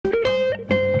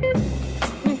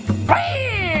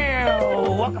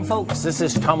folks, this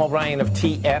is Tom O'Brien of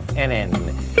TFNN.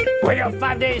 We go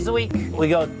 5 days a week. We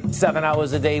go 7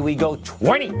 hours a day. We go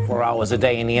 24 hours a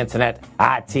day in the internet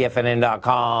at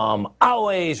TFNN.com.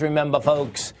 Always remember,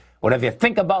 folks, whatever you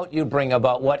think about, you bring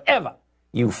about. Whatever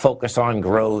you focus on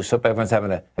grows. Hope everyone's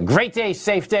having a great day,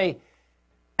 safe day.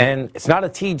 And it's not a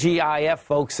TGIF,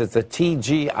 folks. It's a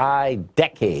TGI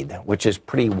decade, which is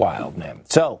pretty wild, man.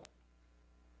 So,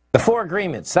 the 4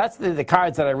 agreements. That's the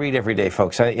cards that I read every day,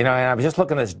 folks. And I was just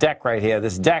looking at this deck right here.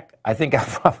 This deck, I think I've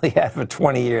probably had for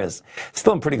 20 years.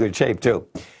 Still in pretty good shape, too.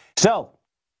 So,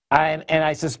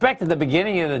 I suspect at the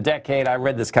beginning of the decade I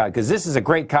read this card, because this is a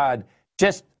great card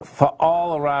just for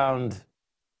all around.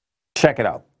 Check it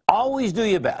out. Always do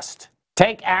your best.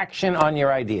 Take action on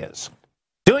your ideas.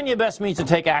 Doing your best means to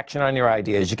take action on your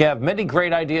ideas. You can have many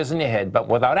great ideas in your head, but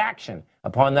without action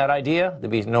upon that idea,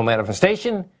 there'll be no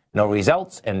manifestation, no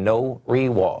results, and no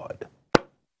reward.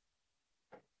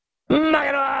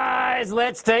 Market-wise,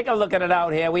 let's take a look at it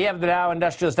out here. We have the Dow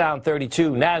Industrials down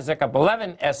 32, NASDAQ up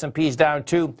 11, S&P's down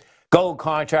 2, gold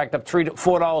contract up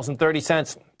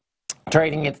 $4.30,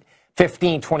 trading at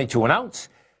 $15.22 an ounce.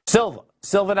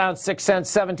 Silver down 6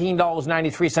 cents,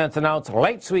 $17.93 an ounce.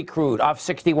 Light sweet crude off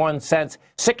 61 cents,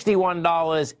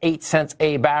 $61.08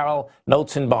 a barrel.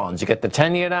 Notes and bonds. You get the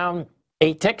 10-year down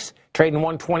 8 ticks, trading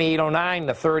 128.09.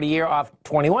 The 30-year off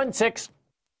 21.6,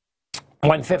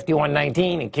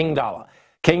 151.19. And King Dollar.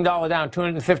 King Dollar down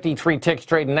 253 ticks,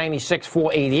 trading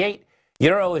 96.488.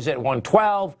 Euro is at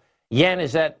 112. Yen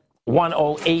is at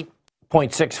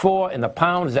 108.64, and the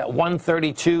pound is at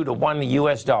 132 to 1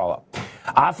 US dollar.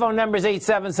 Our phone number is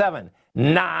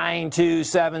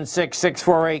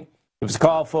 877-927-6648. Give us a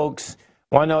call, folks.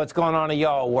 Want to know what's going on in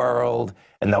your world.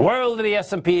 In the world of the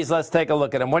S&Ps, let's take a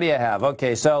look at them. What do you have?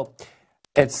 Okay, so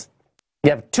you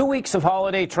have 2 weeks of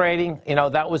holiday trading.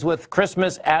 That was with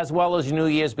Christmas as well as New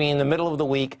Year's being in the middle of the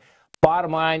week.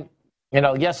 Bottom line,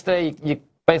 yesterday you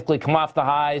basically come off the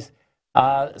highs.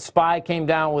 SPY came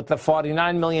down with the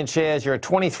 49 million shares. You're at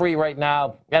 23 right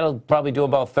now. That'll probably do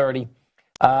about 30.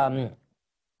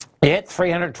 You hit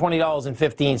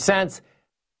 $320.15.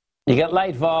 You get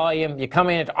light volume. You come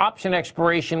in at option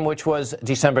expiration, which was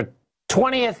December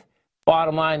 20th.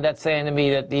 Bottom line, that's saying to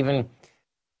me that even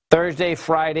Thursday,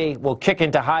 Friday will kick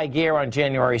into high gear on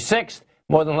January 6th.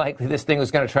 More than likely, this thing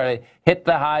was going to try to hit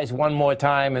the highs one more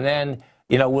time, and then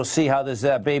we'll see how this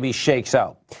baby shakes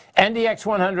out. NDX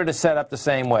 100 is set up the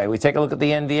same way. We take a look at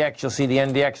the NDX. You'll see the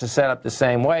NDX is set up the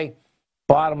same way.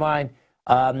 Bottom line,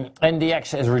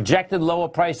 NDX has rejected lower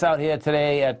price out here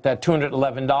today at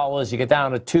 $211. You get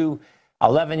down to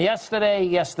 211 yesterday.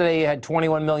 Yesterday you had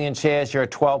 21 million shares. You're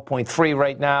at 12.3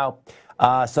 right now.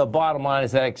 So bottom line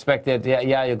is that I expected,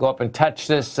 you'll go up and touch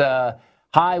this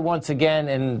high once again.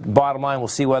 And bottom line, we'll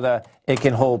see whether it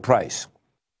can hold price.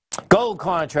 Gold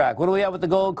contract. What do we have with the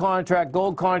gold contract?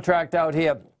 Gold contract out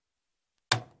here.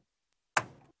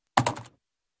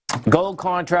 Gold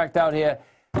contract out here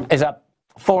is up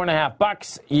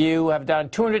 $4.50. You have done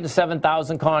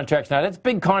 207,000 contracts. Now, that's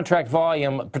big contract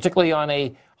volume, particularly on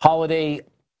a holiday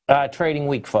trading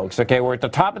week, folks. Okay, we're at the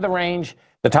top of the range.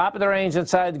 The top of the range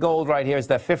inside the gold right here is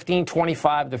that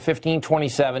 1525 to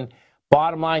 1527.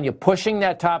 Bottom line, you're pushing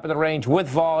that top of the range with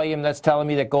volume. That's telling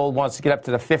me that gold wants to get up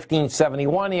to the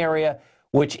 1571 area,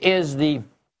 which is the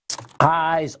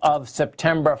highs of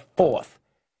September 4th.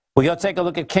 We go take a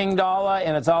look at King Dollar,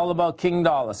 and it's all about King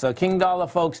Dollar. So King Dollar,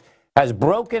 folks, has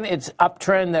broken its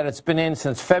uptrend that it's been in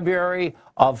since February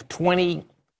of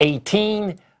 2018.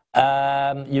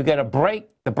 You get a break.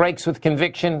 The break's with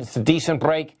conviction. It's a decent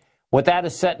break. What that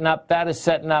is setting up,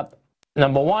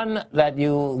 number one, that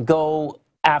you go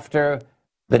after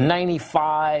the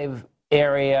 95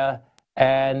 area,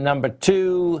 and number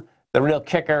two, the real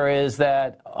kicker is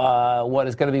that what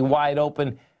is going to be wide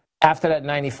open after that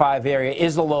 95 area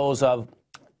is the lows of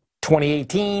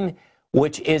 2018,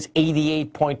 which is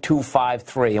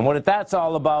 88.253. And what that's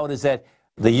all about is that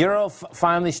the euro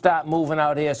finally stopped moving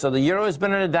out here. So the euro has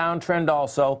been in a downtrend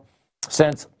also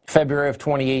since February of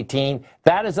 2018.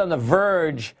 That is on the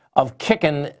verge of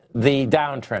kicking the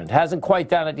downtrend. Hasn't quite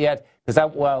done it yet, because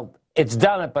it's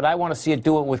done it, but I want to see it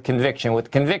do it with conviction. With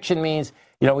conviction means,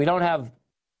 we don't have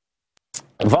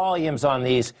volumes on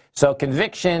these. So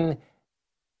conviction,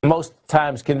 most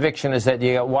times conviction is that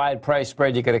you get wide price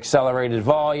spread, you get accelerated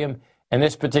volume. In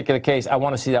this particular case, I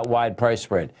want to see that wide price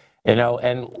spread. And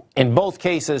in both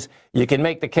cases, you can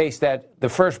make the case that the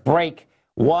first break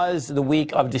was the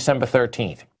week of December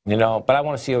 13th. But I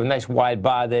want to see a nice wide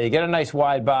bar there. You get a nice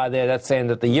wide bar there. That's saying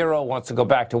that the euro wants to go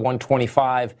back to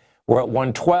 125. We're at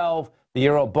 112. The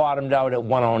euro bottomed out at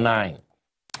 109.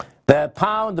 The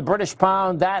pound, the British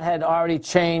pound, that had already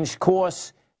changed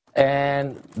course.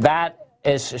 and that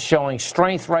is showing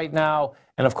strength right now.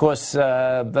 And of course,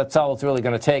 that's all it's really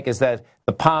going to take, is that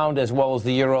the pound as well as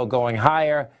the euro going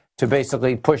higher to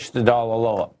basically push the dollar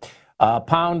lower.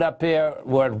 Pound up here,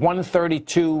 we're at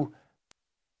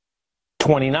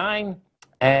 132.29.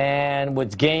 And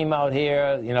with game out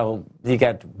here, you know, you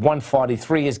got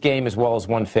 143 as game as well as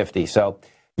 150. So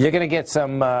you're going to get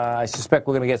some, I suspect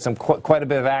we're going to get some quite a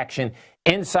bit of action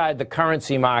inside the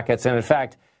currency markets. And in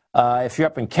fact, if you're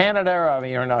up in Canada or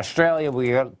you're in Australia, we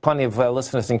got plenty of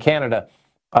listeners in Canada.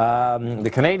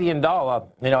 The Canadian dollar,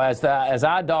 you know, as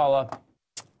our dollar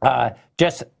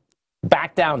just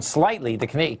back down slightly, the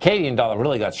Canadian dollar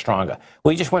really got stronger.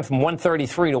 We just went from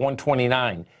 133 to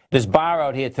 129. This bar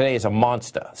out here today is a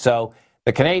monster. So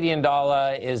the Canadian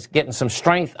dollar is getting some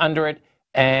strength under it,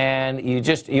 and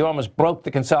you almost broke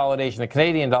the consolidation. The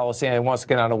Canadian dollar saying it wants to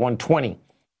get down to 120.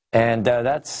 And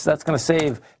that's going to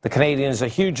save the Canadians a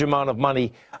huge amount of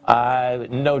money,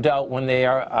 no doubt, when they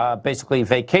are basically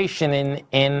vacationing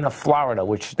in Florida,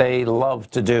 which they love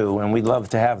to do, and we love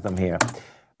to have them here.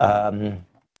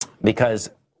 Because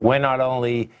we're not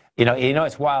only, you know,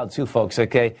 it's wild too, folks,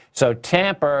 okay? So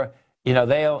Tampa, you know,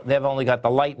 they've only got the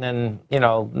Lightning, you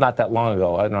know, not that long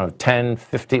ago. I don't know, 10,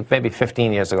 15, maybe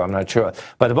 15 years ago, I'm not sure.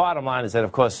 But the bottom line is that,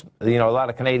 of course, you know, a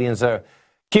lot of Canadians are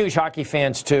huge hockey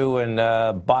fans too, and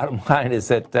bottom line is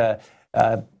that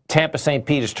Tampa St.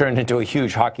 Pete has turned into a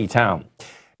huge hockey town.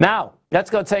 Now, let's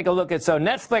go take a look at, so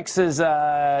Netflix is,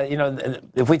 you know,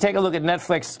 if we take a look at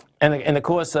Netflix in the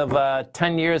course of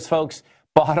 10 years, folks,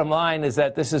 bottom line is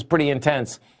that this is pretty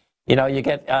intense. You know, you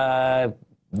get,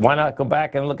 why not go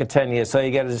back and look at 10 years? So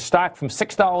you get a stock from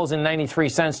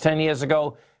 $6.93 10 years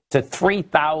ago to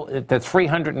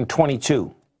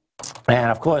 $322. And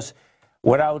of course,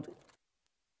 without,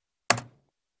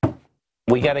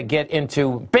 we got to get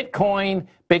into Bitcoin.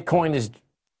 Bitcoin is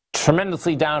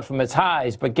tremendously down from its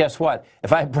highs, but guess what?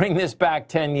 If I bring this back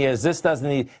 10 years, this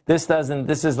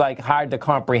is like hard to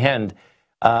comprehend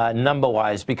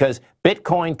number-wise, because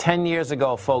Bitcoin 10 years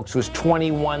ago, folks, was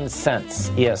 21 cents.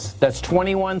 Yes, that's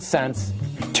 21 cents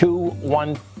to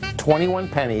 21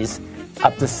 pennies,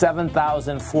 up to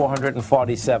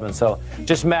 7,447. So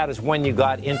just matters when you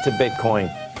got into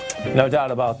Bitcoin. No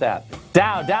doubt about that.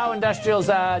 Dow Industrials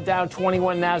down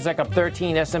 21, NASDAQ up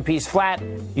 13, S&P's flat.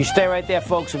 You stay right there,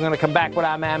 folks. We're going to come back with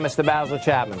our man, Mr. Basil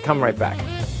Chapman. Come right back.